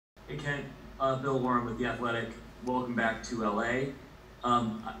Hey Kent, Bill Warren with The Athletic. Welcome back to LA.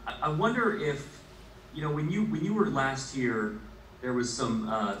 I wonder if, when you were last here, there was some,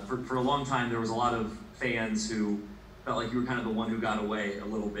 for a long time, there was a lot of fans who felt like you were kind of the one who got away a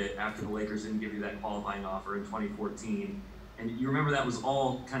little bit after the Lakers didn't give you that qualifying offer in 2014. And you remember that was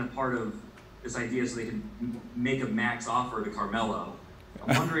all kind of part of this idea so they could make a max offer to Carmelo.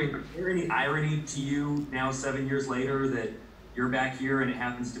 I'm wondering, is there any irony to you now, 7 years later, that you're back here and it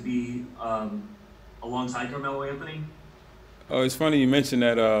happens to be alongside Carmelo Anthony? Oh, it's funny you mentioned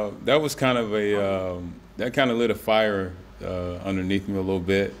that. That was kind of that kind of lit a fire underneath me a little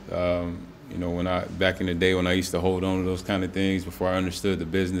bit. When I back in the day when I used to hold on to those kind of things before I understood the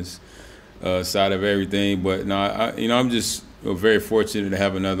business side of everything. But no, I'm just very fortunate to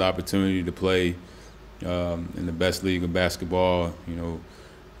have another opportunity to play in the best league of basketball.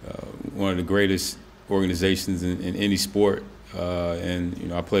 One of the greatest organizations in any sport.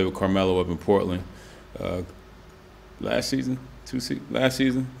 And I played with Carmelo up in Portland last season, last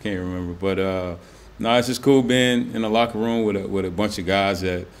season, can't remember. But no, it's just cool being in the locker room with a bunch of guys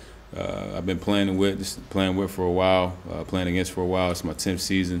that I've been playing with for a while, playing against for a while. It's my 10th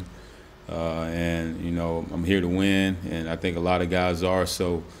season, and I'm here to win, and I think a lot of guys are.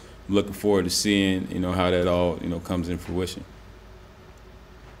 So I'm looking forward to seeing how that all comes in fruition.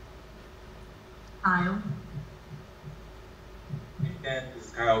 Kyle. Hey, this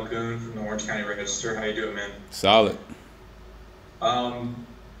is Kyle Kuhn from the Orange County Register. How you doing, man? Solid. Thought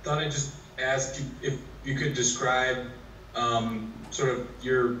I'd just ask you if you could describe sort of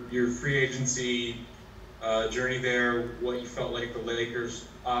your free agency journey there, what you felt like the Lakers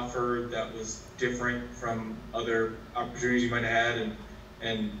offered that was different from other opportunities you might have had,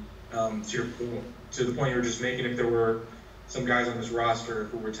 and to the point you were just making, if there were some guys on this roster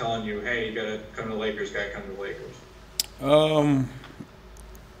who were telling you, hey, you got to come to the Lakers, come to the Lakers.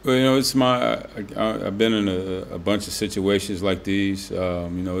 Well, I've been in a bunch of situations like these.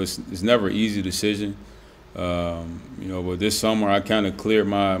 It's never an easy decision. But this summer I kind of cleared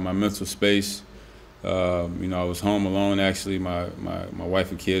my mental space. I was home alone actually. My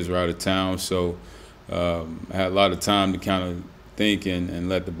wife and kids were out of town, so I had a lot of time to kind of think and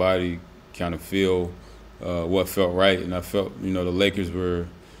let the body kind of feel what felt right. And I felt, the Lakers were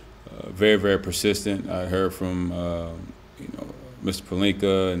very, very persistent. I heard from, Mr.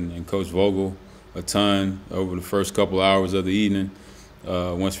 Pelinka and Coach Vogel a ton over the first couple hours of the evening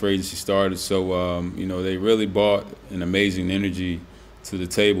once free agency started. So, they really brought an amazing energy to the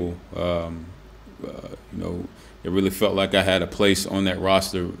table. It really felt like I had a place on that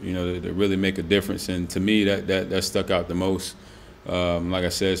roster, to really make a difference. And to me, that stuck out the most. Like I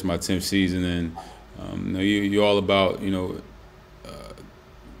said, it's my 10th season, and you're all about,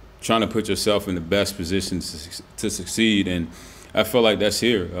 trying to put yourself in the best position to succeed. And I feel like that's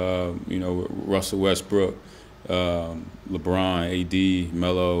here. Russell Westbrook, LeBron, AD,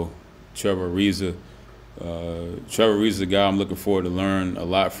 Melo, Trevor Ariza. Trevor Ariza is a guy I'm looking forward to learn a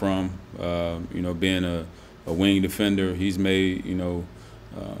lot from. Being a wing defender, he's made an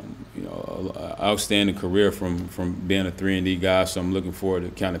outstanding career from being a 3-and-D guy. So I'm looking forward to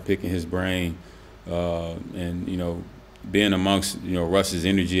kind of picking his brain and being amongst Russ's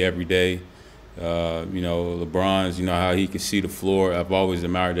energy every day. LeBron's, how he can see the floor. I've always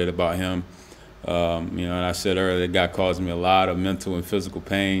admired that about him. And I said earlier, that guy caused me a lot of mental and physical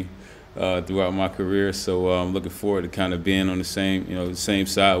pain throughout my career. So I'm looking forward to kind of being on the same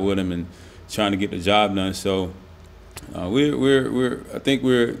side with him and trying to get the job done. So I think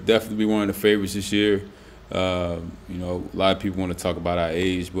we're definitely one of the favorites this year. A lot of people want to talk about our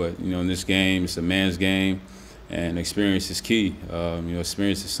age, but in this game, it's a man's game, and experience is key.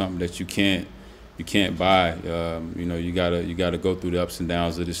 Experience is something that you can't buy. You gotta go through the ups and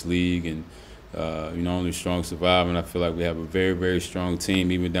downs of this league, and only strong survive. And I feel like we have a very, very strong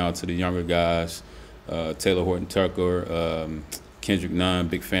team, even down to the younger guys. Taylor Horton-Tucker, Kendrick Nunn,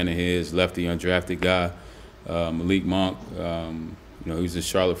 big fan of his, lefty undrafted guy. Malik Monk, he was in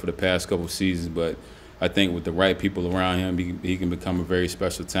Charlotte for the past couple of seasons, but I think with the right people around him, he can become a very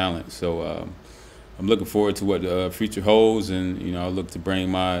special talent. So I'm looking forward to what the future holds, and I look to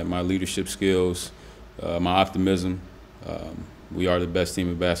bring my leadership skills, my optimism. We are the best team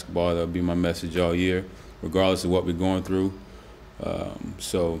in basketball. That'll be my message all year, regardless of what we're going through.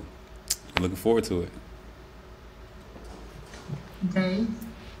 So I'm looking forward to it. Dave.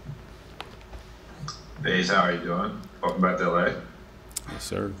 Baze, how are you doing? Welcome back to LA. Yes,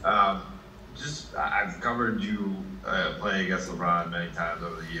 sir. I've covered you playing against LeBron many times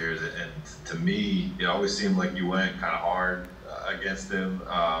over the years, and to me, it always seemed like you went kind of hard against him.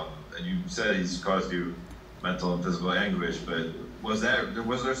 And you said he's caused you mental and physical anguish, but was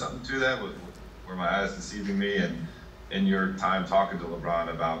there something to that? Were my eyes deceiving me? And in your time talking to LeBron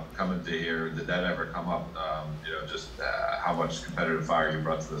about coming to here, did that ever come up? Just how much competitive fire you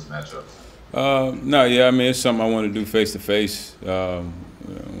brought to this matchup? No, yeah, I mean, it's something I want to do face to face.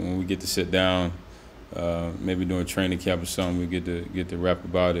 When we get to sit down, maybe during training camp or something, we get to rap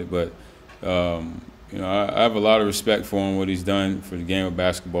about it. But I have a lot of respect for him, what he's done for the game of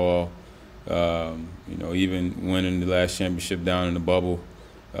basketball. Even winning the last championship down in the bubble,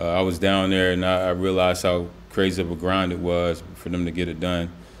 I was down there and I realized how crazy of a grind it was for them to get it done.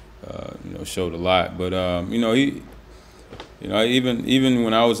 Showed a lot, but he. Even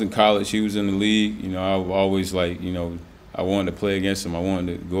when I was in college, he was in the league. I always I wanted to play against him. I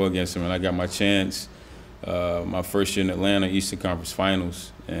wanted to go against him, and I got my chance my first year in Atlanta, Eastern Conference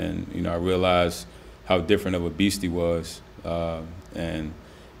Finals, and I realized how different of a beast he was, and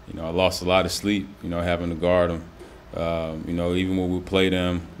I lost a lot of sleep, having to guard him. Even when we played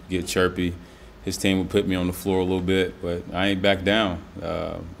him, get chirpy, his team would put me on the floor a little bit, but I ain't back down,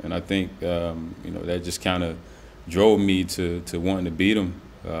 and I think that just kind of drove me to wanting to beat him.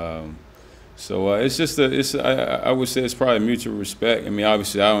 So it's just I would say it's probably mutual respect. I mean,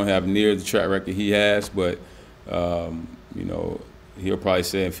 obviously I don't have near the track record he has, but he'll probably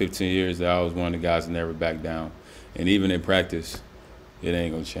say in 15 years that I was one of the guys that never backed down. And even in practice, it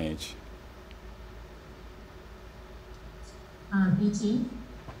ain't gonna change. BT.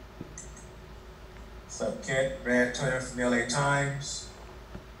 What's up, Kent? Brad Turner from the LA Times.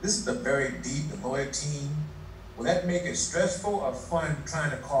 This is a very deep and loyal team. Will that make it stressful or fun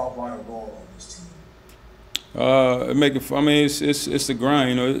trying to carve out a role on this team? I mean, it's the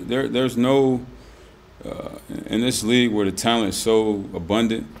grind. There's no in this league where the talent is so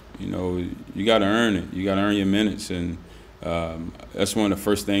abundant. You got to earn it. You got to earn your minutes, and that's one of the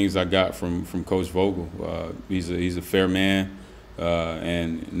first things I got from Coach Vogel. He's a fair man,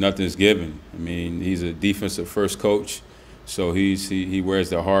 and nothing's given. I mean, he's a defensive first coach, so he wears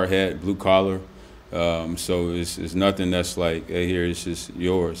the hard hat, blue collar. So it's nothing that's like, hey, here, it's just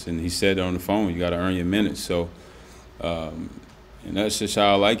yours. And he said it on the phone, you got to earn your minutes. So, and that's just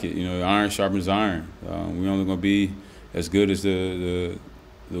how I like it. Iron sharpens iron. We're only going to be as good as the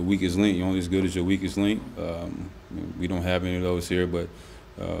weakest link. You're only as good as your weakest link. We don't have any of those here, but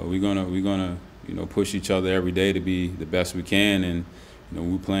we're gonna push each other every day to be the best we can. And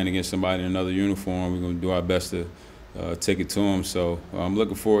we're playing against somebody in another uniform. We're going to do our best to take it to them. So I'm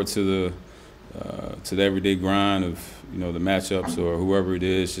looking forward to the everyday grind of the matchups or whoever it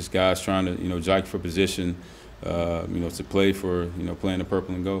is, just guys trying to jockey for position, to play for playing the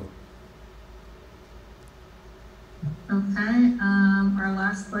purple and gold. Okay. Our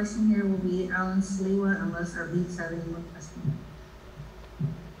last question here will be Alan Sliwa, unless our beats have any more questions.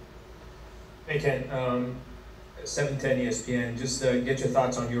 Hey Ken, 710 ESPN. Just get your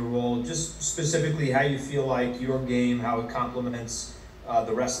thoughts on your role. Just specifically, how you feel like your game, how it complements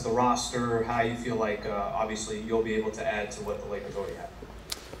the rest of the roster, how you feel like obviously you'll be able to add to what the Lakers already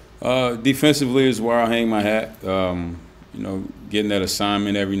have. Defensively is where I hang my hat. Getting that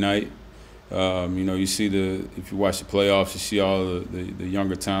assignment every night. You see if you watch the playoffs, you see all the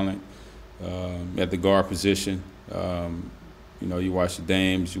younger talent at the guard position. You watch the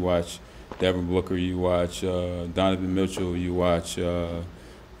Dames, you watch Devin Booker, you watch Donovan Mitchell, you watch. You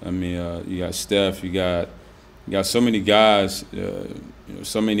got Steph, you got so many guys.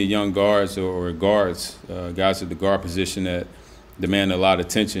 So many young guards or guards, guys at the guard position that demand a lot of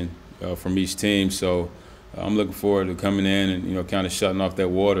attention from each team. So I'm looking forward to coming in and kind of shutting off that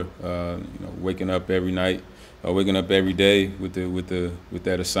water. Waking up every night, waking up every day with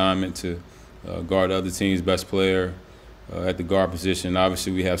that assignment to guard the other team's best player at the guard position.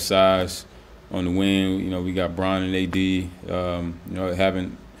 Obviously, we have size on the wing. We got Bron and AD.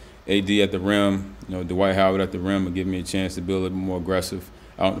 Having AD at the rim, Dwight Howard at the rim will give me a chance to be a little bit more aggressive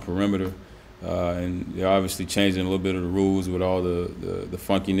out in the perimeter. And they're obviously changing a little bit of the rules with all the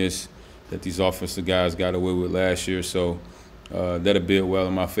funkiness that these offensive guys got away with last year. So that'll be well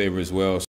in my favor as well.